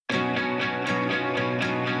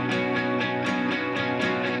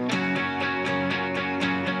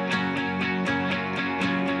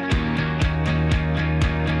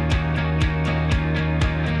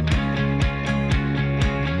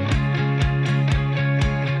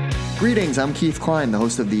Greetings, I'm Keith Klein, the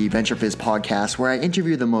host of the Venture Fizz podcast, where I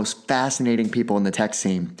interview the most fascinating people in the tech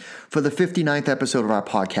scene. For the 59th episode of our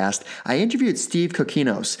podcast, I interviewed Steve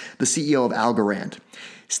Kokinos, the CEO of Algorand.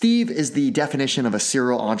 Steve is the definition of a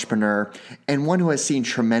serial entrepreneur and one who has seen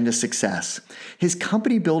tremendous success. His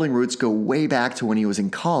company building roots go way back to when he was in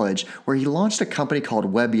college, where he launched a company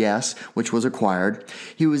called WebYes, which was acquired.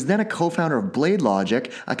 He was then a co-founder of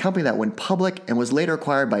BladeLogic, a company that went public and was later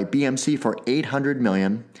acquired by BMC for $800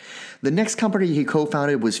 million. The next company he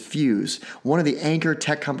co-founded was Fuse, one of the anchor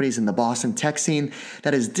tech companies in the Boston tech scene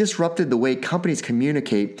that has disrupted the way companies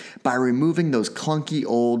communicate by removing those clunky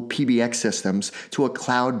old PBX systems to a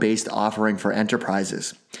cloud-based offering for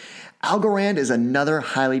enterprises. Algorand is another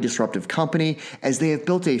highly disruptive company as they have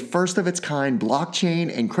built a first-of-its-kind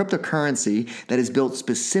blockchain and cryptocurrency that is built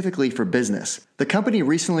specifically for business. The company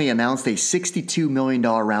recently announced a $62 million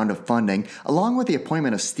round of funding, along with the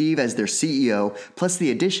appointment of Steve as their CEO, plus the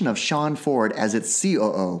addition of Sean Ford as its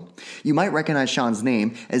COO. You might recognize Sean's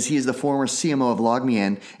name as he is the former CMO of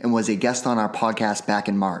LogMeIn and was a guest on our podcast back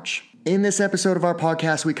in March. In this episode of our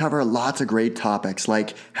podcast, we cover lots of great topics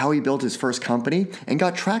like how he built his first company and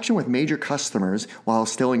got traction with major customers while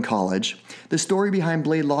still in college, the story behind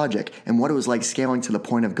BladeLogic and what it was like scaling to the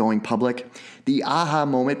point of going public, the aha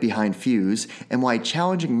moment behind Fuse, and why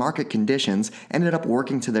challenging market conditions ended up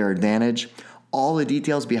working to their advantage, all the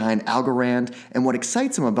details behind Algorand, and what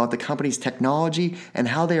excites him about the company's technology and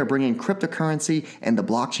how they are bringing cryptocurrency and the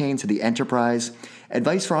blockchain to the enterprise,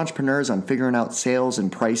 advice for entrepreneurs on figuring out sales and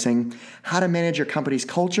pricing, how to manage your company's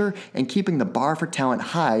culture, and keeping the bar for talent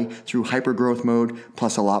high through hypergrowth mode,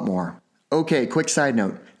 plus a lot more. Okay, quick side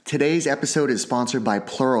note. Today's episode is sponsored by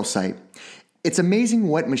Pluralsight. It's amazing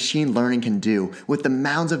what machine learning can do. With the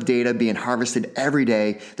mounds of data being harvested every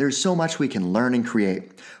day, there's so much we can learn and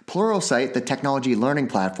create. Pluralsight, the technology learning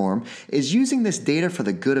platform, is using this data for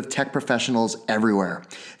the good of tech professionals everywhere.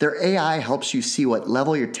 Their AI helps you see what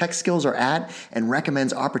level your tech skills are at and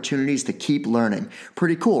recommends opportunities to keep learning.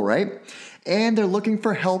 Pretty cool, right? And they're looking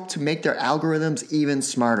for help to make their algorithms even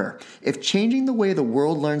smarter. If changing the way the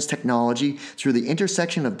world learns technology through the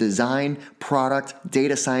intersection of design, product,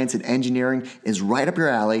 data science, and engineering is right up your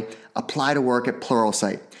alley, apply to work at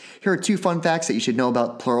Pluralsight. Here are 2 fun facts that you should know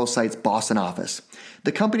about Pluralsight's Boston office.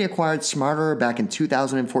 The company acquired Smarter back in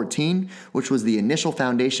 2014, which was the initial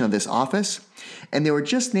foundation of this office, and they were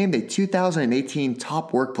just named a 2018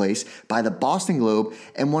 top workplace by the Boston Globe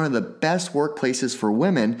and one of the best workplaces for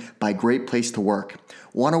women by Great Place to Work.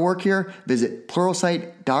 Want to work here? Visit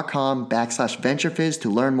pluralsight.com/venturefizz to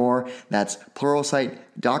learn more. That's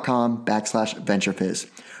pluralsight.com/venturefizz.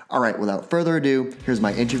 All right, without further ado, here's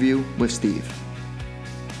my interview with Steve.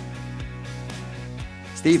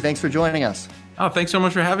 Steve, thanks for joining us. Oh, thanks so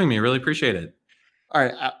much for having me. Really appreciate it. All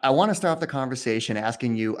right, I want to start off the conversation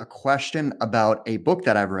asking you a question about a book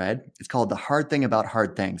that I've read. It's called The Hard Thing About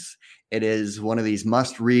Hard Things. It is one of these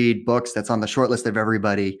must-read books that's on the short list of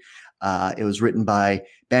everybody. It was written by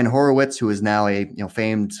Ben Horowitz, who is now a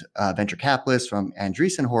famed venture capitalist from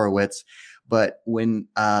Andreessen Horowitz. But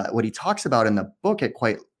what he talks about in the book at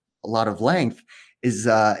quite a lot of length is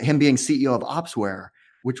him being CEO of Opsware,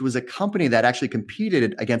 which was a company that actually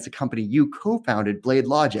competed against a company you co-founded,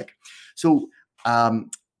 BladeLogic. So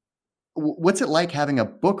what's it like having a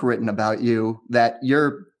book written about you that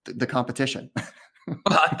you're the competition? Well,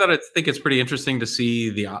 I think it's pretty interesting to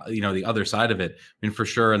see the other side of it. I mean, for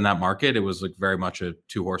sure, in that market, it was like very much a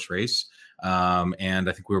 2-horse race, and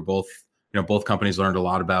I think we were both companies learned a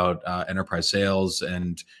lot about enterprise sales,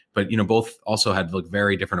 but both also had like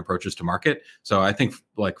very different approaches to market. So I think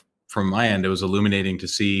like from my end, it was illuminating to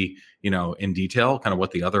see in detail kind of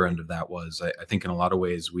what the other end of that was. I think in a lot of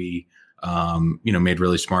ways we made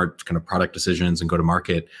really smart kind of product decisions and go to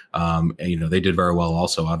market. And, they did very well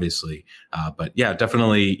also, obviously. But yeah,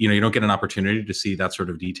 definitely, you don't get an opportunity to see that sort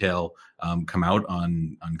of detail come out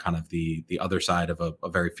on kind of the other side of a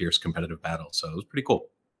very fierce competitive battle. So it was pretty cool.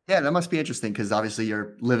 Yeah, that must be interesting because obviously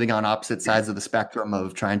you're living on opposite sides of the spectrum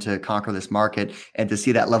of trying to conquer this market, and to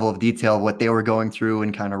see that level of detail of what they were going through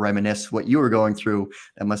and kind of reminisce what you were going through,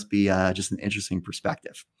 that must be just an interesting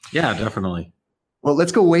perspective. Yeah, definitely. Well,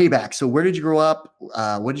 let's go way back. So where did you grow up?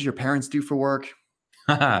 What did your parents do for work?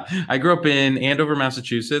 I grew up in Andover,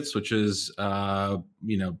 Massachusetts, which is,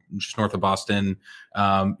 just north of Boston.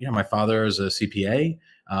 My father is a CPA.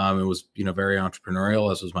 It was, very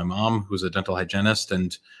entrepreneurial, as was my mom, who's a dental hygienist.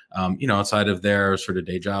 And, outside of their sort of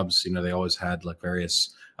day jobs, they always had like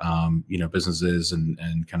various, businesses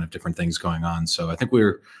and kind of different things going on. So I think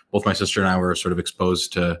both my sister and I were sort of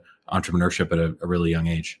exposed to entrepreneurship at a really young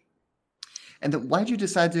age. And why did you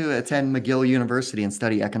decide to attend McGill University and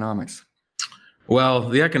study economics? Well,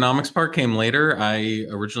 the economics part came later. I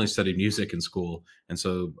originally studied music in school, and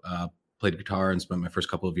so played guitar and spent my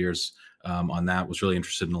first couple of years on that. Was really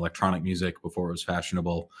interested in electronic music before it was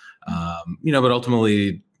fashionable, but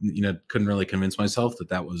ultimately, couldn't really convince myself that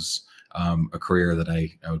that was a career that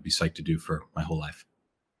I would be psyched to do for my whole life.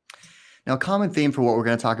 Now, a common theme for what we're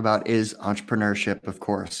going to talk about is entrepreneurship, of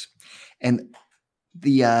course. And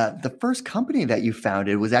the first company that you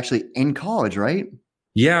founded was actually in college, right?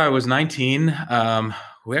 Yeah, I was 19.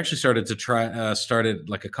 We actually started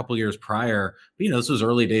like a couple years prior. But, this was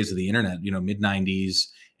early days of the internet, mid 90s.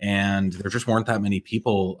 And there just weren't that many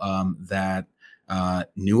people that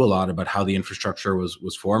knew a lot about how the infrastructure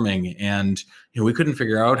was forming. And, we couldn't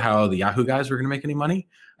figure out how the Yahoo guys were going to make any money.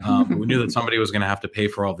 But we knew that somebody was going to have to pay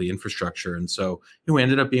for all the infrastructure. And so we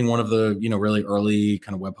ended up being one of the, really early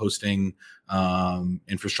kind of web hosting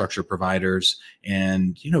infrastructure providers,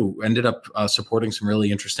 and ended up supporting some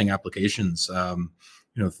really interesting applications.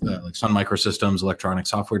 Like Sun Microsystems, electronic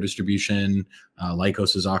software distribution,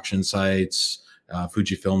 Lycos's auction sites,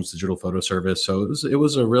 Fujifilm's digital photo service. So it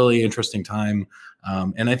was a really interesting time,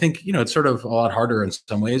 and I think it's sort of a lot harder in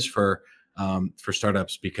some ways for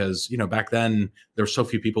startups because back then there were so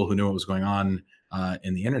few people who knew what was going on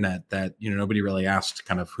in the internet that nobody really asked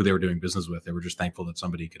kind of who they were doing business with. They were just thankful that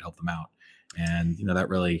somebody could help them out, and that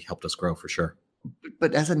really helped us grow for sure.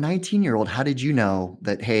 But as a 19-year-old, how did you know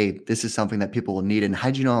that, hey, this is something that people will need? And how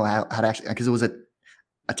did you know how to actually, because it was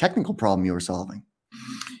a technical problem you were solving?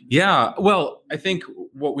 Yeah, well, I think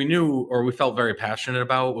what we knew or we felt very passionate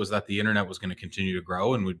about was that the internet was going to continue to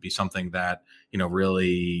grow and would be something that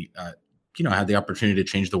really had the opportunity to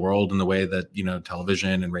change the world in the way that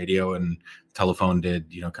television and radio and telephone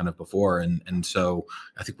did kind of before. And so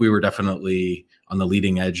I think we were definitely on the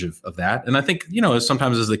leading edge of that. And I think as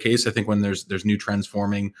sometimes is the case, I think when there's new trends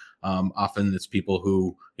forming, often it's people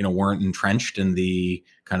who weren't entrenched in the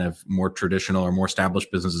kind of more traditional or more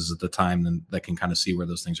established businesses at the time, and that can kind of see where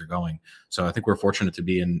those things are going. So I think we're fortunate to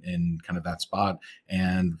be in kind of that spot,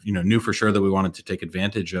 and knew for sure that we wanted to take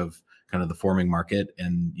advantage of kind of the forming market,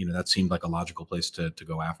 and that seemed like a logical place to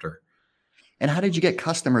go after. And how did you get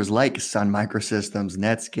customers like Sun Microsystems,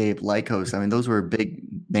 Netscape, Lycos? I mean, those were big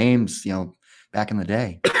names, back in the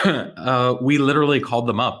day. We literally called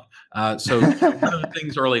them up. So one of the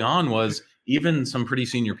things early on was even some pretty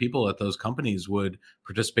senior people at those companies would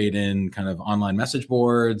participate in kind of online message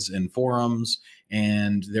boards and forums,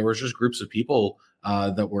 and there was just groups of people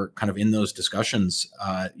that were kind of in those discussions.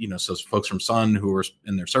 So folks from Sun who were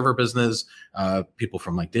in their server business, people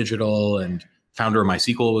from like digital, and founder of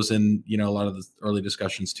MySQL was in a lot of the early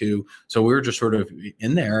discussions too. So we were just sort of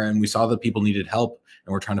in there, and we saw that people needed help,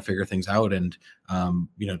 and we're trying to figure things out, and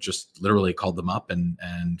just literally called them up and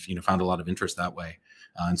found a lot of interest that way.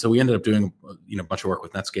 And so we ended up doing a bunch of work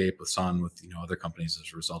with Netscape, with Sun, with other companies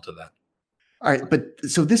as a result of that. All right, but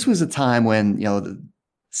so this was a time when the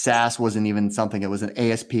SaaS wasn't even something; it was an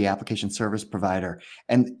ASP, application service provider,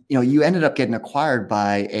 and you ended up getting acquired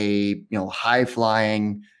by a high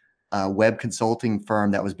flying web consulting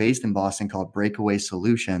firm that was based in Boston called Breakaway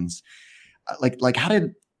Solutions.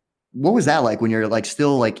 What was that like when you're like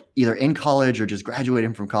still like either in college or just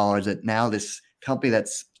graduating from college, that now this company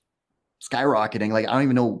that's skyrocketing, like I don't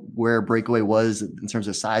even know where Breakaway was in terms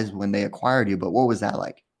of size when they acquired you, but what was that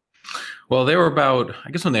like? Well, they were about,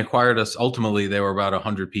 I guess when they acquired us, ultimately they were about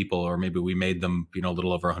 100 people, or maybe we made them, a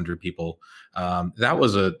little over 100 people. That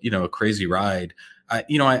was a crazy ride.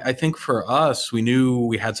 I think for us, we knew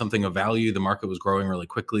we had something of value. The market was growing really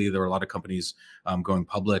quickly. There were a lot of companies going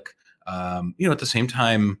public. At the same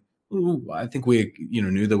time, I think we,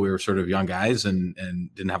 knew that we were sort of young guys and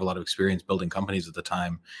didn't have a lot of experience building companies at the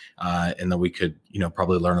time, and that we could,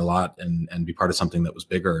 probably learn a lot and be part of something that was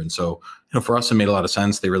bigger. And so, for us, it made a lot of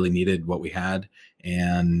sense. They really needed what we had,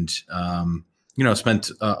 and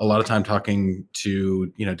spent a lot of time talking to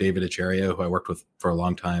David Echeria, who I worked with for a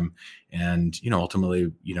long time, and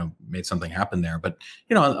ultimately made something happen there. But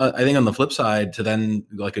I think on the flip side, to then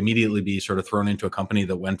like immediately be sort of thrown into a company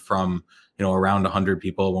that went from around 100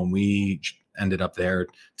 people when we ended up there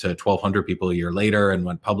to 1,200 people a year later, and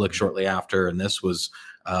went public shortly after. And this was,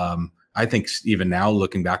 I think, even now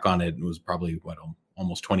looking back on it, it was probably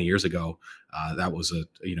almost 20 years ago. That was a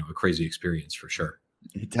crazy experience for sure.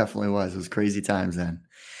 It definitely was. It was crazy times then.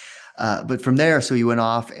 But from there, so you went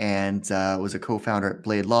off and was a co-founder at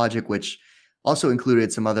Blade Logic, which also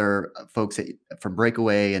included some other folks from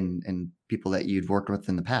Breakaway and people that you'd worked with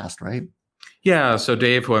in the past, right? Yeah. So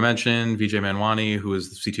Dave, who I mentioned, Vijay Manwani, who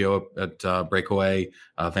is the CTO at Breakaway,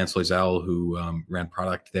 Vance Loisel, who ran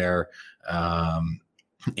product there.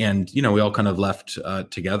 And, we all kind of left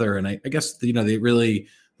together. And I guess, they really,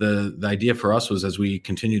 the idea for us was, as we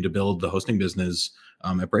continued to build the hosting business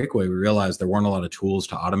at Breakaway, we realized there weren't a lot of tools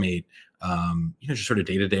to automate just sort of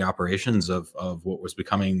day-to-day operations of what was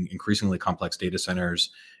becoming increasingly complex data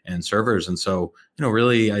centers and servers. And so,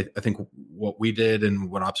 really, I think what we did and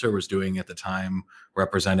what Opser was doing at the time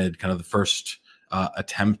represented kind of the first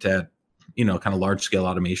attempt at, kind of large-scale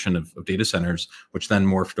automation of data centers, which then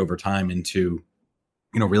morphed over time into,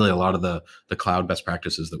 really a lot of the cloud best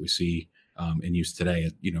practices that we see in use today,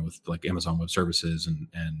 with like Amazon Web Services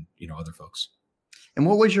and other folks. And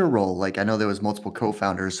what was your role? Like, I know there was multiple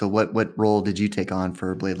co-founders. So what role did you take on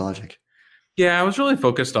for Blade Logic? Yeah, I was really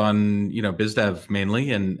focused on, biz dev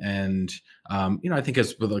mainly. And I think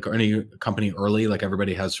as with like any company early, like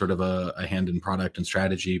everybody has sort of a hand in product and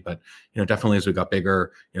strategy, but, definitely as we got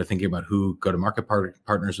bigger, thinking about who go-to-market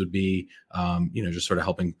partners would be, just sort of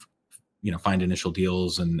helping, find initial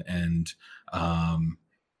deals and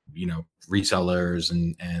resellers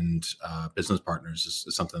and business partners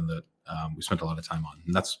is something that we spent a lot of time on.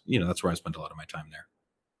 And that's where I spent a lot of my time there.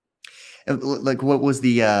 Like, what was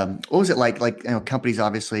it like? Like, companies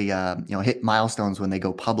obviously, hit milestones when they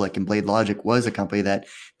go public, and Blade Logic was a company that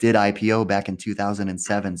did IPO back in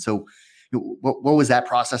 2007. So what was that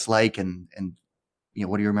process like? And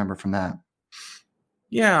what do you remember from that?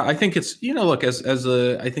 Yeah, I think it's, look,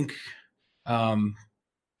 I think, I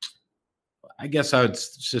guess I would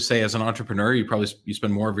just say, as an entrepreneur, you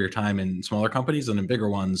spend more of your time in smaller companies than in bigger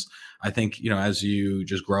ones. I think, as you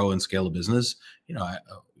just grow and scale a business, I've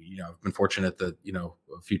been fortunate that,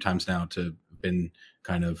 a few times now to have been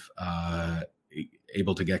kind of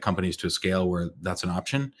able to get companies to a scale where that's an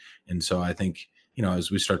option. And so I think,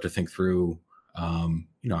 as we start to think through,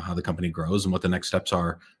 how the company grows and what the next steps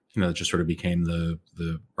are, it just sort of became the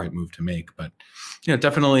right move to make. But,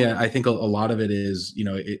 definitely, I think a lot of it is,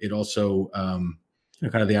 it also,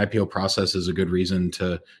 kind of the IPO process is a good reason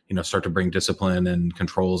to, start to bring discipline and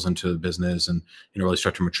controls into the business and, really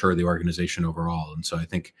start to mature the organization overall. And so I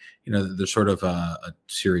think, there's sort of a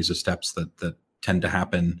series of steps that tend to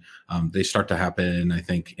happen. They start to happen, I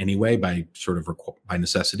think, anyway, by sort of by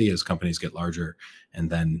necessity as companies get larger, and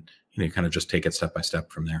then, you kind of just take it step by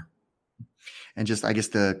step from there. And just, I guess,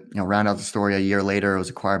 to round out the story, a year later, it was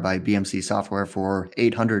acquired by BMC Software for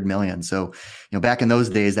 $800 million. So, back in those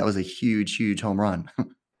days, that was a huge, huge home run.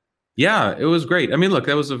 Yeah, it was great. I mean, look,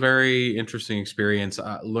 that was a very interesting experience.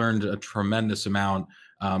 I learned a tremendous amount,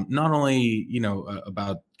 not only,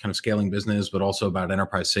 about kind of scaling business, but also about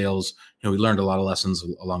enterprise sales. We learned a lot of lessons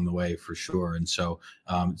along the way, for sure. And so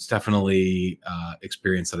it's definitely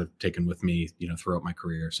experience that I've taken with me, throughout my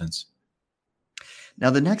career since. Now,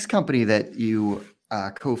 the next company that you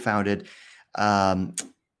co-founded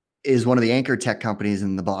is one of the anchor tech companies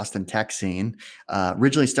in the Boston tech scene.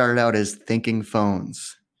 Originally started out as Thinking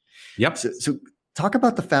Phones. Yep. So talk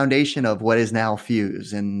about the foundation of what is now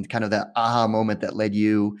Fuse and kind of that aha moment that led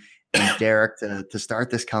you and Derek to start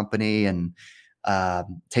this company and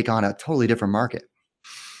take on a totally different market.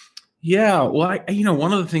 Yeah. Well,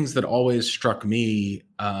 one of the things that always struck me,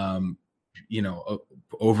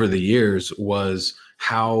 over the years was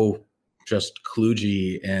how just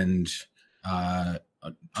kludgy and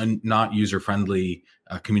not user-friendly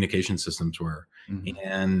communication systems were. Mm-hmm.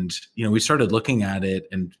 And, we started looking at it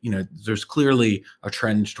and, there's clearly a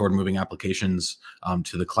trend toward moving applications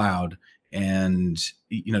to the cloud, and,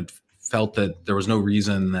 felt that there was no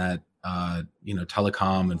reason that,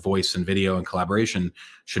 telecom and voice and video and collaboration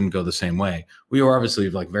shouldn't go the same way. We were obviously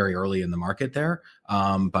like very early in the market there.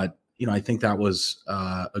 But I think that was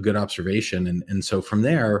a good observation. And so from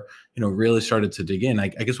there, really started to dig in. I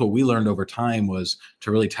guess what we learned over time was to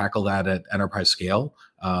really tackle that at enterprise scale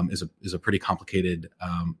is a pretty complicated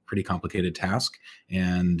task.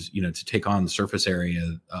 And, to take on the surface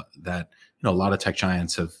area that, a lot of tech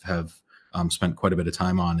giants have spent quite a bit of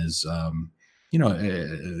time on is,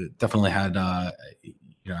 it definitely had, there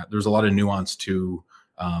was a lot of nuance to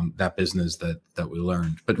that business that we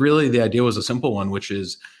learned. But really the idea was a simple one, which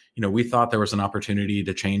is, we thought there was an opportunity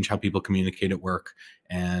to change how people communicate at work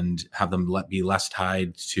and have them be less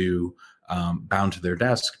tied to bound to their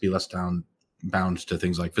desk, be less bound to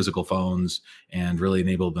things like physical phones, and really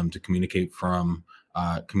enable them to communicate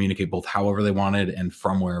both however they wanted and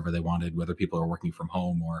from wherever they wanted, whether people are working from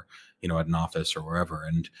home or, at an office or wherever.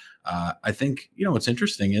 And I think, what's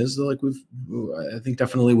interesting is like I think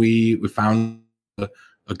definitely we found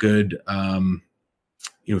a good,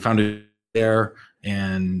 we found it there,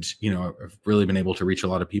 and I've really been able to reach a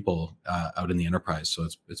lot of people out in the enterprise. So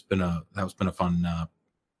that's been a fun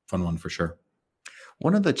one for sure.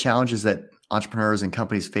 One of the challenges that entrepreneurs and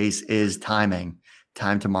companies face is time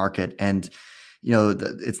to market. And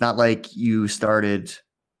it's not like you started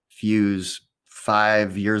Fuse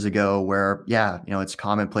 5 years ago, where it's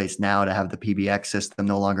commonplace now to have the PBX system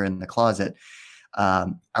no longer in the closet.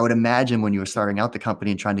 I would imagine when you were starting out the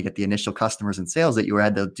company and trying to get the initial customers and sales that you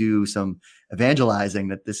had to do some evangelizing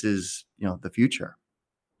that this is, the future.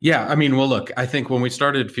 Yeah, I mean, well, look, I think when we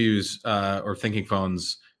started Fuse or Thinking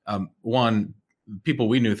Phones, one, people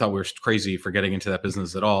we knew thought we were crazy for getting into that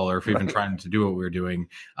business at all, or if even trying to do what we were doing.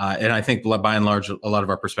 And I think by and large, a lot of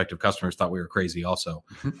our prospective customers thought we were crazy also.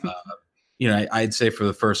 I'd say for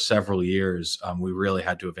the first several years, we really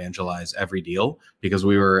had to evangelize every deal because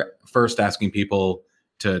we were first asking people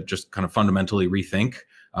to just kind of fundamentally rethink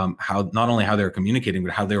how not only how they were communicating,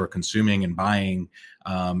 but how they were consuming and buying,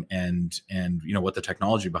 and what the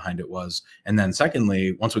technology behind it was. And then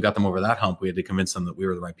secondly, once we got them over that hump, we had to convince them that we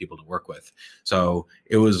were the right people to work with. So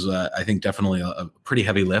it was, I think, definitely a pretty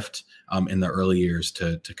heavy lift in the early years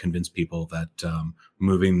to convince people that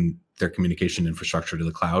moving their communication infrastructure to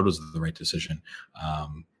the cloud was the right decision.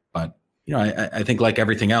 But I think like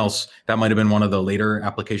everything else, that might have been one of the later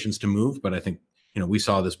applications to move. But I think we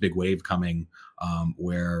saw this big wave coming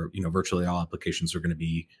where virtually all applications are going to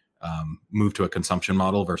be moved to a consumption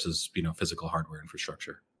model versus physical hardware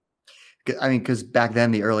infrastructure. I mean, because back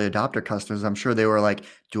then the early adopter customers, I'm sure they were like,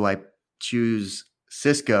 "Do I choose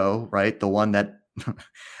Cisco, right? The one that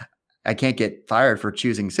I can't get fired for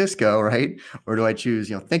choosing Cisco, right? Or do I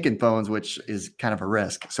choose Thinking Phones, which is kind of a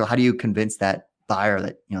risk?" So how do you convince that buyer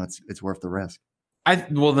that it's worth the risk?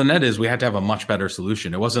 Well, the net is we had to have a much better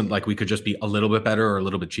solution. It wasn't like we could just be a little bit better or a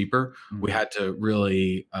little bit cheaper. Mm-hmm. We had to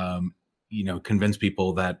really, convince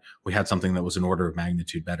people that we had something that was an order of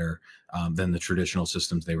magnitude better than the traditional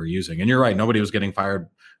systems they were using. And you're right, nobody was getting fired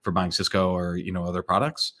for buying Cisco or other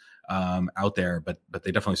products out there, but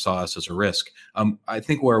they definitely saw us as a risk. I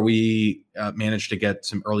think where we managed to get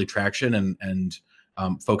some early traction and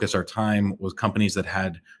focus our time was companies that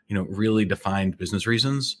had really defined business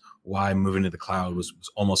reasons why moving to the cloud was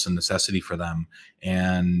almost a necessity for them.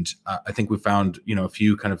 And I think we found, a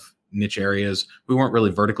few kind of niche areas. We weren't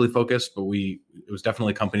really vertically focused, but it was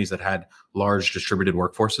definitely companies that had large distributed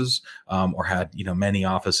workforces or had, many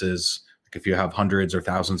offices. Like if you have hundreds or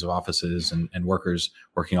thousands of offices and workers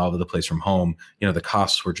working all over the place from home, the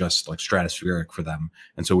costs were just like stratospheric for them.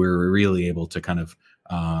 And so we were really able to kind of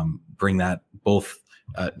bring that both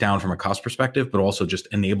down from a cost perspective, but also just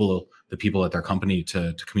enable the people at their company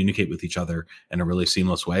to communicate with each other in a really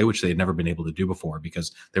seamless way, which they had never been able to do before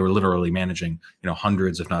because they were literally managing,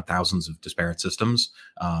 hundreds, if not thousands of disparate systems.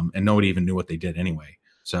 And nobody even knew what they did anyway.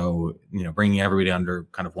 So, bringing everybody under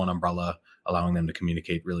kind of one umbrella, allowing them to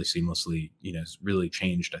communicate really seamlessly, has really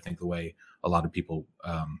changed, I think, the way a lot of people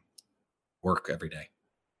work every day.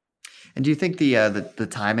 And do you think the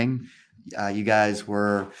timing, you guys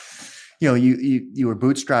were, you were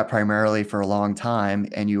bootstrapped primarily for a long time,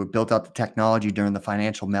 and you were built out the technology during the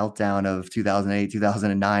financial meltdown of 2008,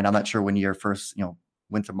 2009. I'm not sure when you first,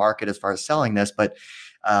 went to market as far as selling this, but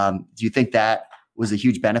do you think that was a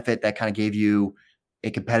huge benefit that kind of gave you a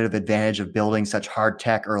competitive advantage of building such hard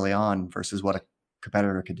tech early on versus what a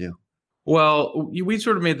competitor could do? Well, we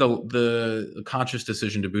sort of made the conscious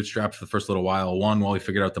decision to bootstrap for the first little while. One, while we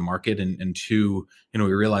figured out the market, and two, we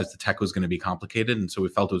realized the tech was going to be complicated, and so we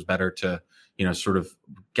felt it was better to, sort of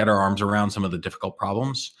get our arms around some of the difficult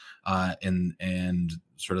problems and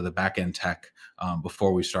sort of the back end tech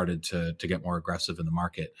before we started to get more aggressive in the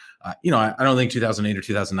market. I don't think 2008 or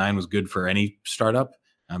 2009 was good for any startup.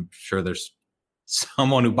 I'm sure there's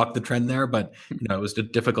someone who bucked the trend there, but it was a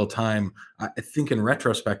difficult time. I think in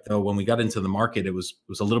retrospect, though, when we got into the market, it was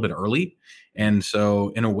a little bit early, and so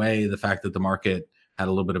in a way, the fact that the market had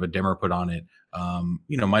a little bit of a dimmer put on it,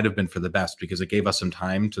 might have been for the best because it gave us some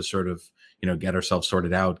time to sort of get ourselves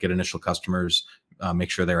sorted out, get initial customers, make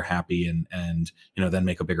sure they were happy, and then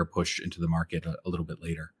make a bigger push into the market a little bit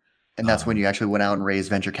later. And that's when you actually went out and raised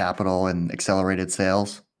venture capital and accelerated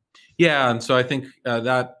sales. Yeah, and so I think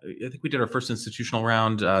we did our first institutional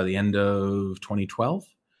round the end of 2012,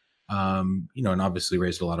 and obviously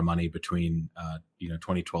raised a lot of money between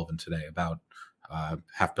 2012 and today, about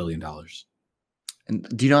 $500 million. And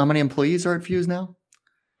do you know how many employees are at Fuse now?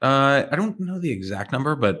 I don't know the exact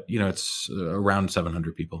number, but it's around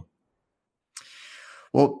 700 people.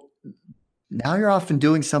 Well, now you're off and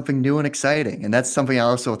doing something new and exciting. And that's something I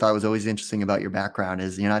also thought was always interesting about your background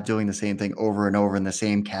is you're not doing the same thing over and over in the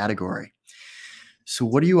same category. So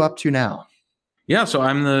what are you up to now? Yeah, so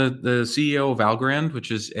I'm the CEO of Algorand,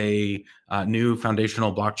 which is a new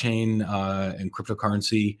foundational blockchain and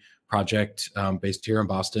cryptocurrency project based here in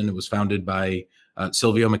Boston. It was founded by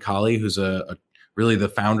Silvio Micali, who's really the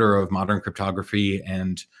founder of modern cryptography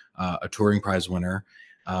and a Turing Prize winner.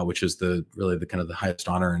 which is really the kind of the highest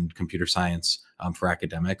honor in computer science for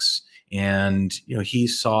academics. And he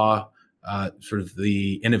saw sort of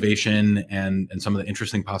the innovation and some of the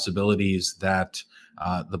interesting possibilities that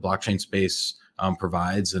the blockchain space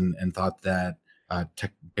provides, and thought that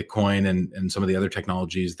Bitcoin and some of the other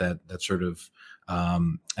technologies that sort of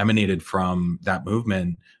emanated from that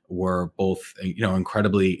movement were both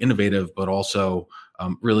incredibly innovative, but also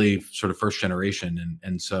really sort of first generation.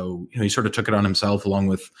 And so he sort of took it on himself, along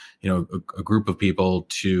with a group of people,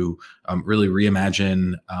 to really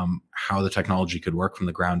reimagine how the technology could work from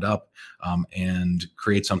the ground up, and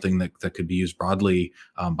create something that could be used broadly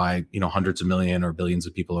by hundreds of million or billions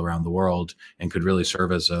of people around the world, and could really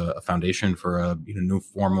serve as a foundation for a new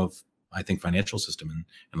form of, I think, financial system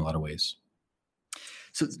in a lot of ways.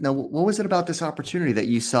 So now, what was it about this opportunity that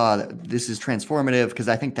you saw that this is transformative? Because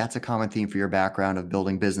I think that's a common theme for your background of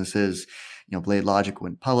building businesses. Blade Logic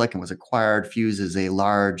went public and was acquired. Fuse is a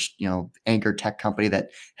large, anchor tech company that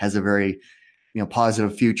has a very,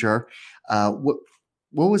 positive future. What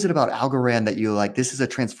was it about Algorand that you like? This is a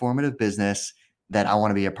transformative business that I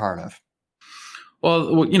want to be a part of.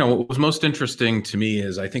 Well, what was most interesting to me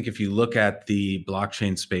is, I think if you look at the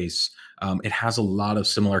blockchain space, it has a lot of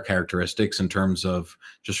similar characteristics in terms of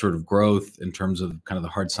just sort of growth, in terms of kind of the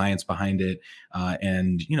hard science behind it,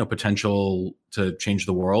 and potential to change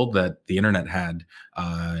the world that the internet had,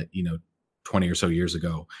 20 or so years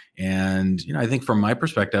ago. And I think from my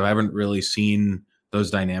perspective, I haven't really seen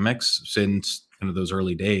those dynamics since kind of those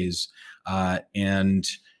early days, and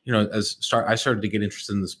I started to get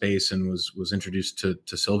interested in the space, and was introduced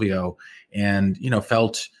to Silvio, and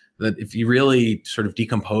felt that if you really sort of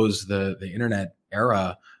decompose the internet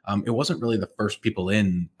era, it wasn't really the first people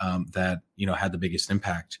in that had the biggest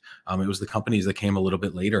impact. It was the companies that came a little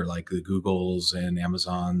bit later, like the Googles and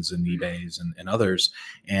Amazons and eBays and others,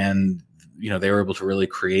 and they were able to really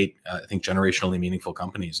create, I think, generationally meaningful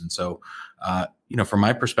companies. And so, from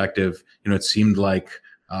my perspective, it seemed like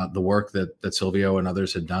the work that Silvio and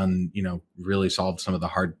others had done, really solved some of the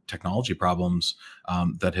hard technology problems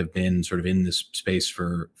that have been sort of in this space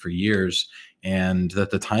for years, and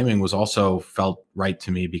that the timing was also felt right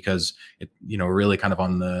to me, because it, really kind of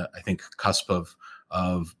on the, I think, cusp of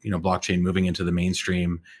blockchain moving into the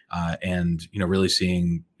mainstream, and really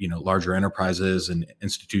seeing larger enterprises and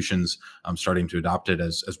institutions starting to adopt it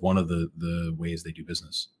as one of the ways they do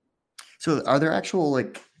business. So, are there actual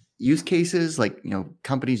use cases,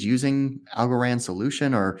 companies using Algorand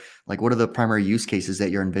solution, or what are the primary use cases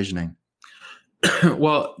that you're envisioning?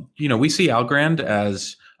 Well, we see Algorand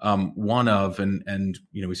as one of, and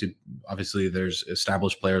we see, obviously, there's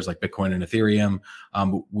established players like Bitcoin and Ethereum.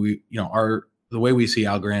 The way we see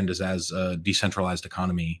Algorand is as a decentralized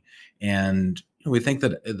economy, and we think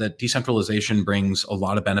that decentralization brings a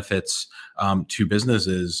lot of benefits to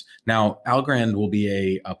businesses. Now, Algorand will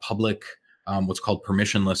be a public, what's called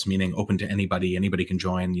permissionless, meaning open to anybody. Anybody can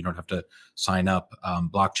join. You don't have to sign up.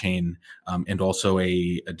 Blockchain, and also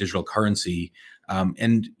a digital currency.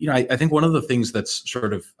 And I think one of the things that's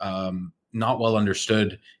sort of not well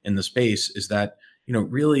understood in the space is that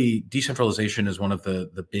really decentralization is one of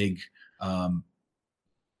the big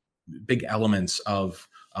elements of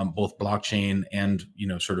both blockchain and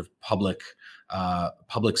sort of public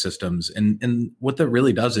systems. And what that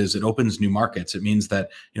really does is it opens new markets. It means that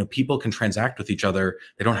people can transact with each other.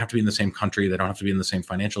 They don't have to be in the same country. They don't have to be in the same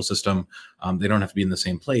financial system. They don't have to be in the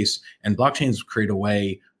same place. And blockchains create a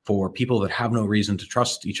way for people that have no reason to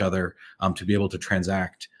trust each other to be able to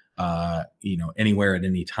transact anywhere at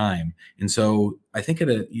any time. And so I think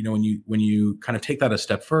when you kind of take that a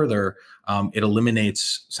step further, it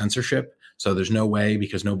eliminates censorship. So there's no way,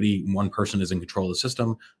 because one person is in control of the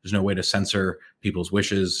system, there's no way to censor people's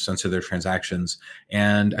wishes, censor their transactions.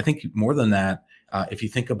 And I think more than that, if you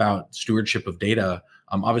think about stewardship of data,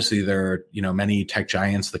 obviously there are many tech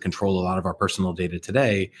giants that control a lot of our personal data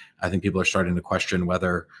today. I think people are starting to question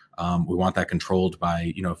whether we want that controlled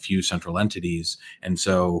by a few central entities. And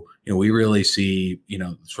so we really see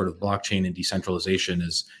sort of blockchain and decentralization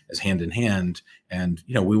as hand in hand. And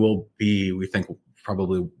we will be, we think,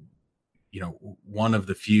 probably one of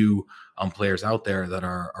the few players out there that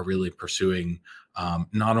are really pursuing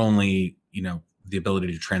not only the ability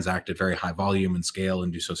to transact at very high volume and scale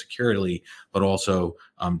and do so securely, but also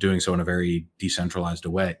doing so in a very decentralized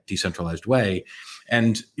way.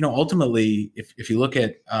 And ultimately, if you look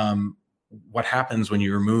at what happens when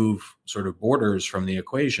you remove sort of borders from the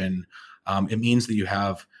equation, it means that you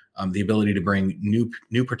have the ability to bring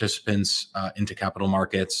new participants into capital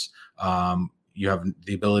markets. you have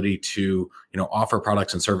the ability to offer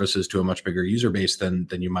products and services to a much bigger user base than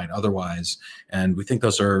you might otherwise. And we think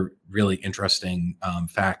those are really interesting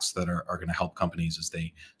facts that are going to help companies as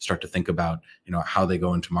they start to think about how they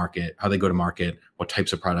go to market, what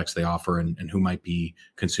types of products they offer, and who might be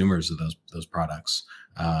consumers of those products.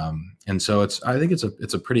 And so I think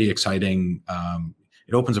it's a pretty exciting.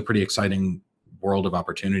 It opens a pretty exciting world of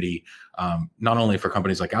opportunity, not only for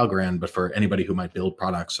companies like Algorand, but for anybody who might build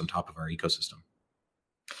products on top of our ecosystem.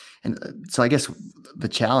 And so I guess the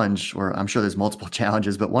challenge, or I'm sure there's multiple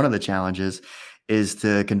challenges, but one of the challenges is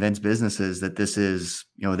to convince businesses that this is,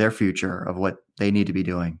 their future of what they need to be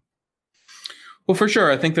doing. Well, for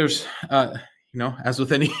sure. I think there's, as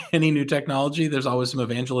with any new technology, there's always some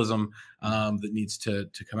evangelism that needs to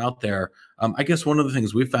come out there. I guess one of the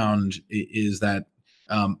things we found is that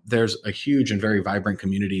there's a huge and very vibrant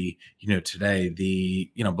community. Today,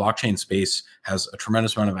 the blockchain space has a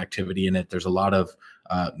tremendous amount of activity in it. There's a lot of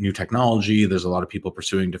new technology. There's a lot of people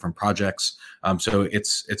pursuing different projects. So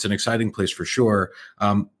it's an exciting place for sure.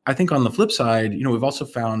 I think on the flip side, we've also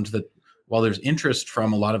found that while there's interest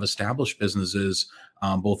from a lot of established businesses,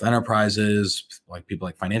 both enterprises, like people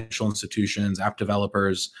like financial institutions, app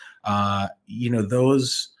developers,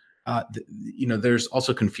 there's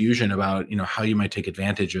also confusion about how you might take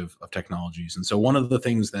advantage of technologies. And so one of the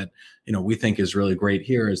things that we think is really great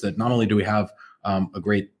here is that not only do we have a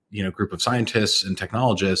great group of scientists and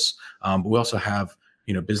technologists, but we also have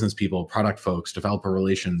business people, product folks, developer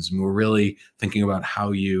relations, and we're really thinking about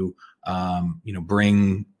how you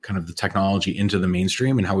bring kind of the technology into the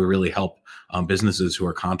mainstream and how we really help businesses who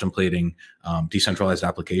are contemplating decentralized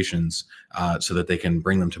applications so that they can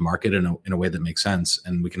bring them to market in a way that makes sense.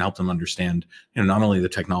 And we can help them understand not only the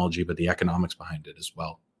technology, but the economics behind it as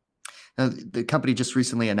well. Now, the company just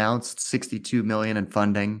recently announced $62 million in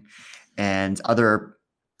funding and other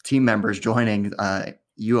team members joining,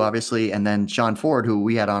 you obviously, and then Sean Ford, who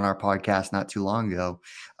we had on our podcast not too long ago,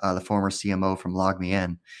 the former CMO from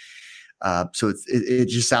LogMeIn. So it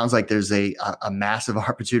just sounds like there's a massive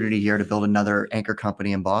opportunity here to build another anchor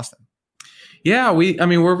company in Boston. Yeah,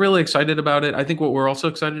 we're really excited about it. I think what we're also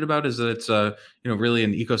excited about is that it's really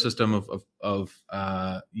an ecosystem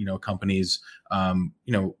of companies.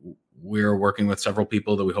 We're working with several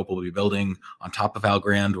people that we hope will be building on top of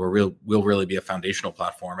Algorand, where we'll really be a foundational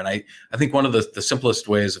platform. And I think one of the simplest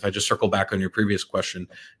ways, if I just circle back on your previous question,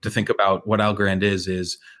 to think about what Algorand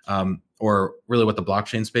is, or really what the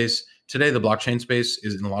blockchain space. Today, the blockchain space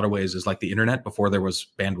is in a lot of ways is like the internet before there was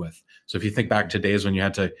bandwidth. So if you think back to days when you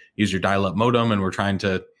had to use your dial-up modem and were trying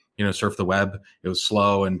to surf the web, it was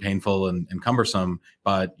slow and painful and cumbersome,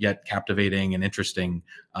 but yet captivating and interesting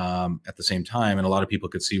at the same time. And a lot of people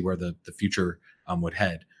could see where the future would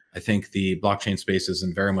head. I think the blockchain space is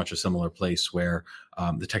in very much a similar place where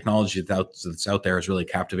the technology that's out there has really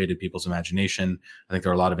captivated people's imagination. I think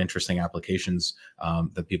there are a lot of interesting applications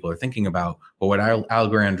that people are thinking about. But what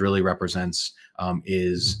Algorand really represents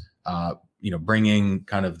is bringing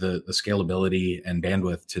kind of the scalability and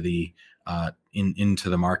bandwidth to the into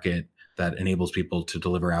the market that enables people to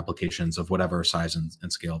deliver applications of whatever size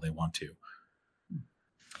and scale they want to.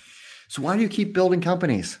 So why do you keep building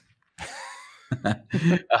companies?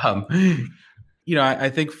 I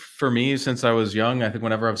think for me, since I was young, I think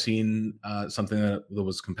whenever I've seen something that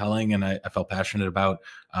was compelling and I felt passionate about,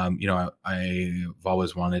 I've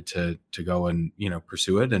always wanted to go and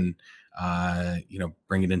pursue it and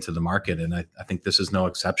bring it into the market. And I think this is no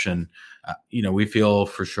exception. We feel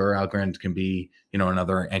for sure Algorand can be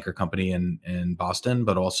another anchor company in Boston,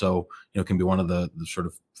 but also can be one of the sort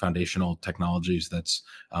of foundational technologies that's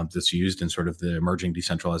used in sort of the emerging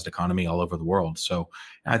decentralized economy all over the world. So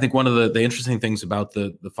I think one of the interesting things about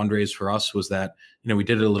the fundraise for us was that we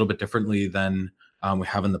did it a little bit differently than we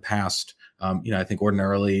have in the past. I think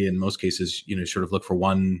ordinarily in most cases sort of look for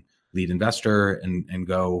one lead investor and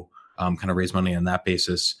go kind of raise money on that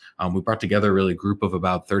basis. We brought together a really group of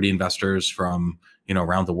about 30 investors from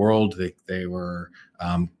around the world. They were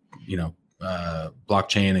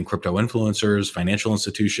blockchain and crypto influencers, financial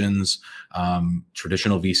institutions,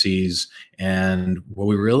 traditional VCs. And what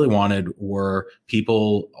we really wanted were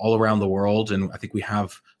people all around the world. And I think we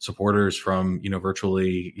have supporters from,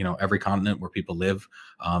 virtually, every continent where people live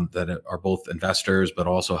that are both investors, but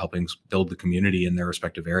also helping build the community in their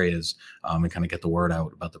respective areas and kind of get the word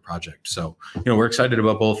out about the project. So, we're excited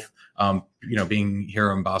about both, being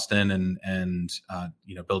here in Boston and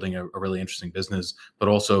building a really interesting business, but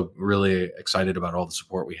also really excited about all the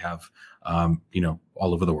support we have, all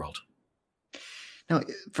over the world. Now,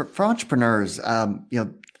 for entrepreneurs,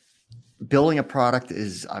 building a product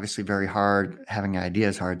is obviously very hard. Having an idea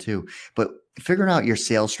is hard too. But figuring out your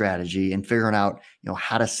sales strategy and figuring out,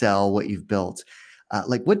 how to sell what you've built.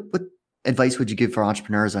 What advice would you give for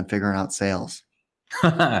entrepreneurs on figuring out sales?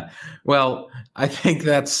 Well, I think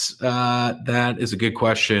that is a good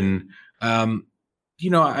question. Um,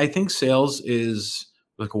 I think sales is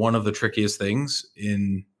like one of the trickiest things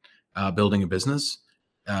in building a business.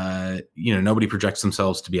 Nobody projects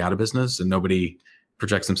themselves to be out of business, and nobody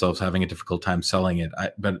projects themselves having a difficult time selling it.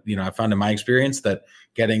 But I found in my experience that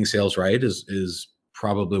getting sales right is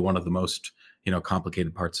probably one of the most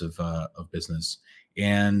complicated parts of business.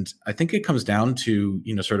 And I think it comes down to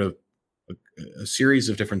sort of a series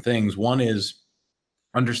of different things. One is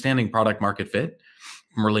understanding product market fit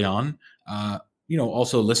from early on.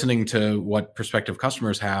 Also listening to what prospective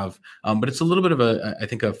customers have. But it's a little bit of I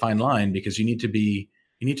think, a fine line, because you need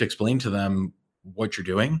to explain to them what you're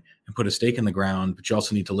doing and put a stake in the ground, but you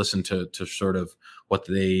also need to listen to sort of what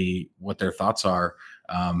their thoughts are.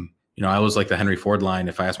 I always like the Henry Ford line: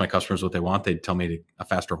 if I ask my customers what they want, they'd tell me a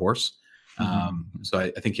faster horse. So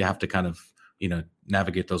I think you have to kind of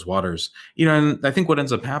navigate those waters. And I think what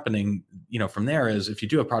ends up happening from there is, if you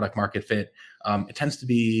do a product market fit, it tends to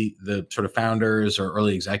be the sort of founders or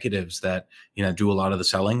early executives that do a lot of the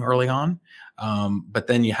selling early on. But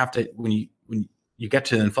then you have to, when you get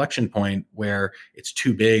to an inflection point where it's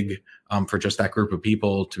too big for just that group of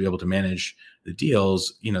people to be able to manage the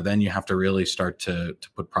deals, then you have to really start to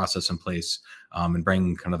put process in place, and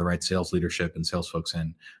bring kind of the right sales leadership and sales folks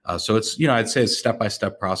in. So it's, I'd say it's a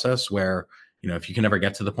step-by-step process where, if you can ever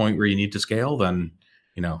get to the point where you need to scale, then,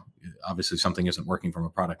 obviously something isn't working from a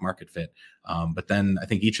product market fit. But then I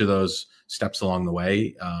think each of those steps along the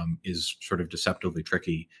way is sort of deceptively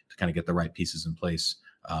tricky to kind of get the right pieces in place,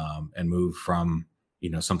 and move from,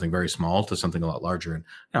 something very small to something a lot larger. And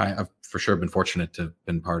I've for sure been fortunate to have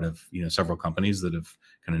been part of, several companies that have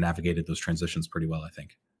kind of navigated those transitions pretty well, I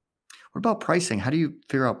think. What about pricing? How do you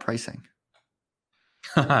figure out pricing?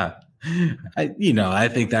 I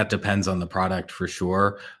think that depends on the product for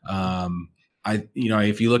sure.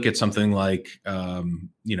 If you look at something like,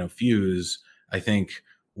 Fuse, I think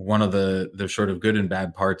one of the sort of good and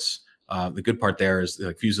bad parts, the good part there is,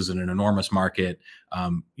 like, Fuse is in an enormous market.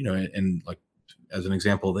 And like, as an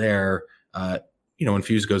example there, when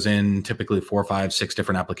Fuse goes in, typically 4, 5, 6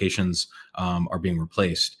 different applications are being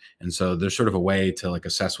replaced. And so there's sort of a way to like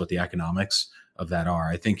assess what the economics of that are.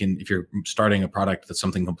 I think if you're starting a product that's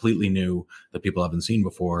something completely new that people haven't seen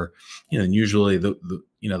before, and usually the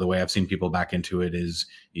way I've seen people back into it is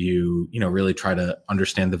you really try to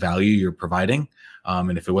understand the value you're providing,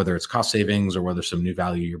 and whether it's cost savings or whether some new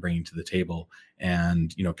value you're bringing to the table,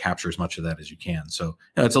 and capture as much of that as you can. So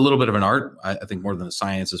it's a little bit of an art, I think, more than a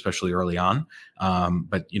science, especially early on.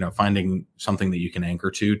 But finding something that you can anchor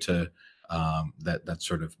to that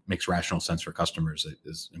sort of makes rational sense for customers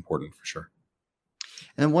is important for sure.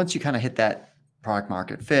 And then once you kind of hit that product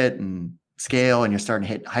market fit and scale, and you're starting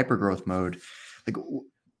to hit hypergrowth mode,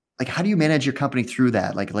 like how do you manage your company through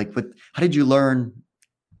that? How did you learn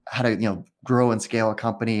how to grow and scale a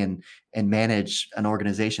company and manage an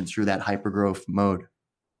organization through that hypergrowth mode?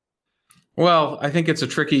 Well, I think it's a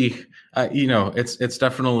tricky, it's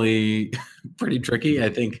definitely pretty tricky. I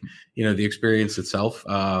think, the experience itself,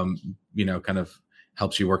 kind of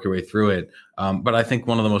helps you work your way through it. But I think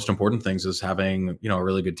one of the most important things is having, a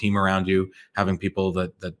really good team around you, having people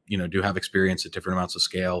that do have experience at different amounts of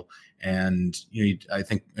scale. And, I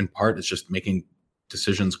think in part it's just making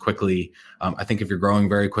decisions quickly. I think if you're growing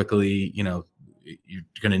very quickly, you're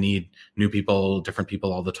going to need new people, different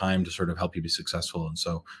people all the time to sort of help you be successful. And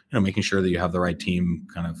so, making sure that you have the right team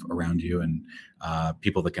kind of around you, and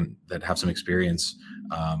people that have some experience,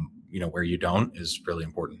 where you don't, is really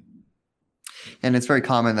important. And it's very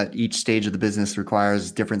common that each stage of the business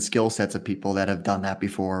requires different skill sets of people that have done that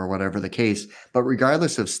before, or whatever the case. But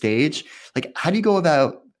regardless of stage, like, how do you go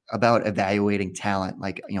about evaluating talent,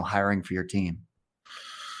 like, hiring for your team?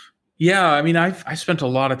 Yeah, I mean, I spent a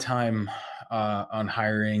lot of time on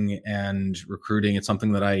hiring and recruiting. It's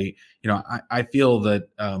something that I feel that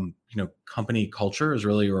company culture is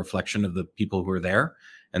really a reflection of the people who are there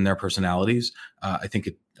and their personalities. I think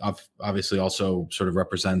it obviously also sort of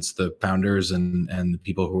represents the founders and the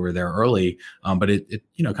people who were there early, but it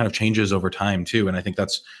kind of changes over time too. And I think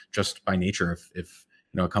that's just by nature. If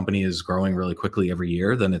a company is growing really quickly every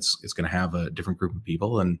year, then it's going to have a different group of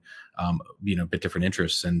people and a bit different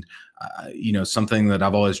interests. And something that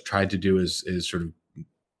I've always tried to do is sort of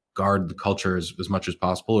guard the culture as much as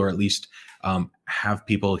possible, or at least have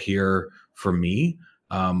people hear from me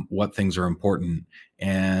what things are important.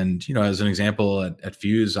 And as an example, at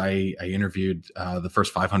Fuse, I interviewed the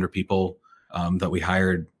first 500 people that we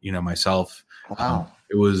hired, myself. Wow.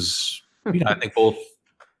 It was I think both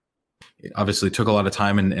obviously took a lot of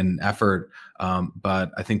time and effort,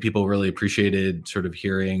 but I think people really appreciated sort of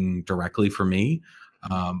hearing directly from me,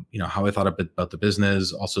 how I thought about the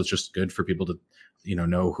business. Also, it's just good for people to,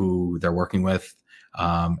 know who they're working with,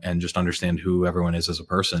 and just understand who everyone is as a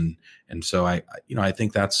person. And so I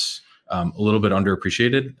think that's a little bit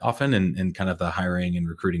underappreciated often in kind of the hiring and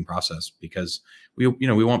recruiting process, because we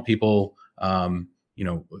want people.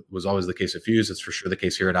 Was always the case at Fuse. It's for sure the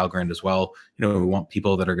case here at Algorand as well. We want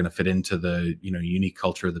people that are going to fit into the, unique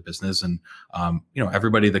culture of the business. And,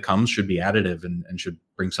 everybody that comes should be additive and should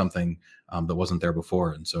bring something that wasn't there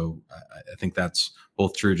before. And so I think that's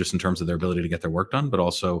both true just in terms of their ability to get their work done, but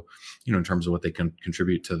also, in terms of what they can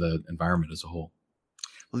contribute to the environment as a whole.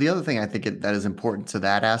 Well, the other thing I think that is important to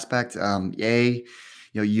that aspect,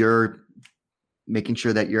 you're making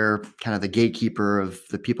sure that you're kind of the gatekeeper of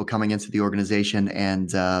the people coming into the organization and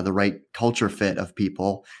the right culture fit of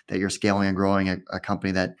people, that you're scaling and growing a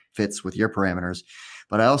company that fits with your parameters.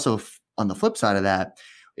 But I also, on the flip side of that,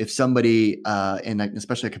 if somebody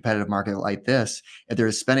especially a competitive market like this, if the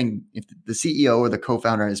CEO or the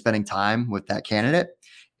co-founder is spending time with that candidate,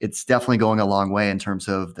 it's definitely going a long way in terms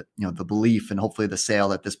of the belief and hopefully the sale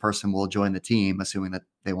that this person will join the team, assuming that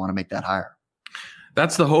they want to make that hire.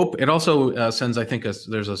 That's the hope. It also sends, I think,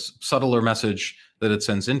 there's a subtler message that it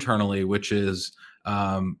sends internally, which is,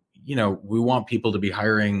 we want people to be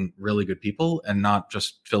hiring really good people and not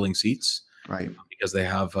just filling seats, right? Because they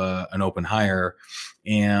have an open hire.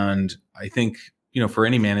 And I think, for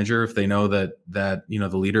any manager, if they know that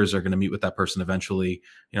the leaders are going to meet with that person eventually,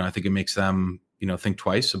 I think it makes them, think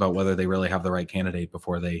twice about whether they really have the right candidate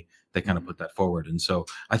before they kind of put that forward. And so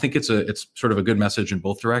I think it's sort of a good message in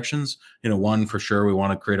both directions. One, for sure, we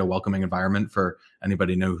want to create a welcoming environment for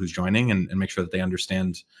anybody new who's joining and make sure that they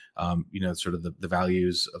understand, sort of the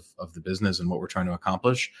values of the business and what we're trying to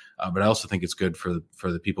accomplish. But I also think it's good for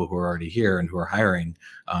the people who are already here and who are hiring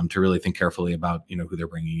to really think carefully about, who they're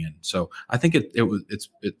bringing in. So I think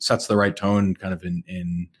it sets the right tone kind of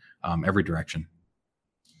in every direction.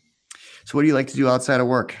 So what do you like to do outside of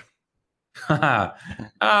work? I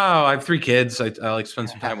have 3 kids. I like to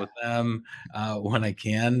spend some time with them when I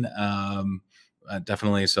can.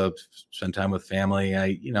 Definitely. So spend time with family.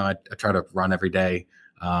 I try to run every day,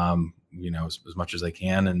 as much as I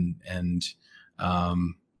can.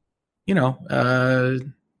 Yeah,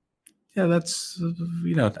 that's,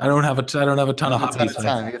 I don't have a ton of hobbies.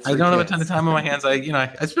 I don't have a ton of time on my hands. I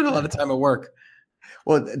spend a lot of time at work.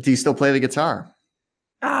 Well, do you still play the guitar?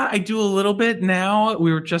 I do a little bit now.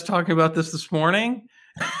 We were just talking about this morning.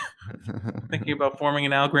 Thinking about forming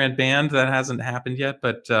an Algorand band. That hasn't happened yet,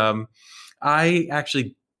 but I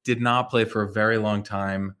actually did not play for a very long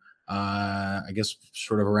time. I guess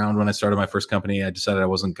sort of around when I started my first company, I decided I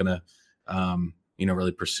wasn't going to,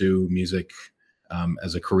 really pursue music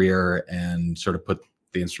as a career, and sort of put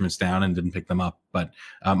the instruments down and didn't pick them up. But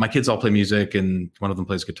my kids all play music, and one of them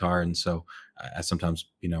plays guitar, and so I sometimes,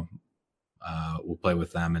 we'll play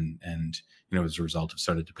with them, and as a result, I've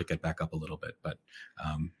started to pick it back up a little bit. But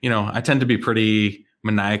I tend to be pretty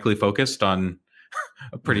maniacally focused on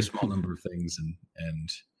a pretty small number of things, and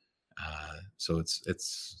so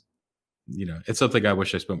it's something I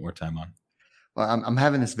wish I spent more time on. Well, I'm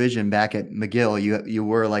having this vision back at McGill. You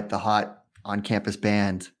were like the hot on-campus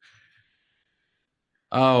band.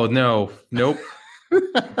 Oh no, nope.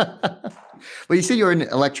 Well, you said you were in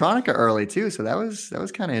electronica early too, so that was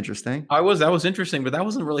kind of interesting. That was interesting, but that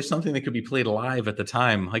wasn't really something that could be played live at the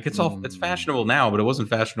time. Like it's fashionable now, but it wasn't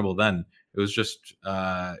fashionable then. It was just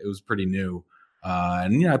it was pretty new.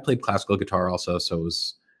 And I played classical guitar also, so it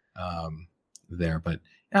was there. But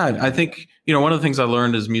yeah, I think one of the things I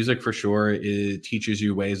learned is music for sure. It teaches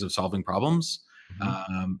you ways of solving problems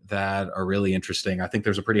that are really interesting. I think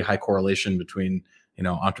there's a pretty high correlation between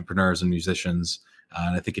entrepreneurs and musicians.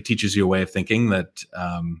 And I think it teaches you a way of thinking that,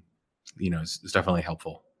 is definitely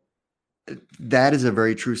helpful. That is a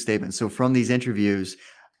very true statement. So from these interviews,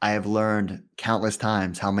 I have learned countless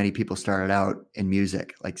times how many people started out in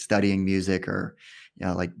music, like studying music, or,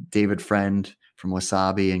 like David Friend from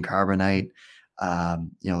Wasabi and Carbonite.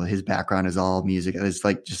 His background is all music. It's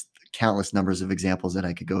like just countless numbers of examples that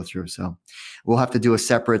I could go through. So we'll have to do a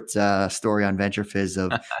separate story on Venture Fizz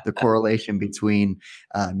of the correlation between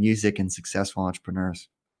music and successful entrepreneurs.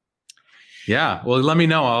 Yeah. Well, let me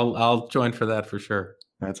know. I'll join for that for sure.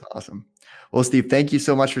 That's awesome. Well, Steve, thank you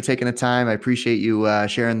so much for taking the time. I appreciate you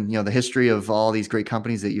sharing, the history of all these great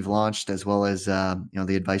companies that you've launched, as well as,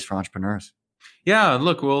 the advice for entrepreneurs. Yeah,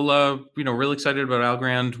 look, we'll, really excited about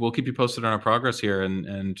Algorand. We'll keep you posted on our progress here,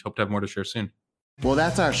 and hope to have more to share soon. Well,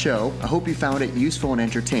 that's our show. I hope you found it useful and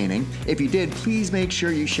entertaining. If you did, please make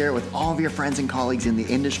sure you share it with all of your friends and colleagues in the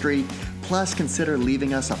industry. Plus, consider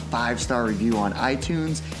leaving us a 5-star review on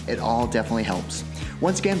iTunes. It all definitely helps.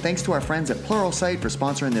 Once again, thanks to our friends at Pluralsight for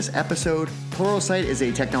sponsoring this episode. Pluralsight is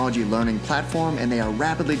a technology learning platform, and they are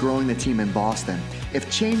rapidly growing the team in Boston. If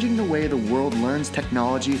changing the way the world learns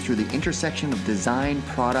technology through the intersection of design,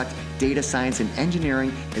 product, data science, and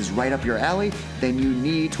engineering is right up your alley, then you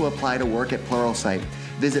need to apply to work at Pluralsight.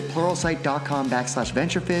 Visit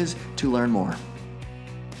pluralsight.com/venturefiz to learn more.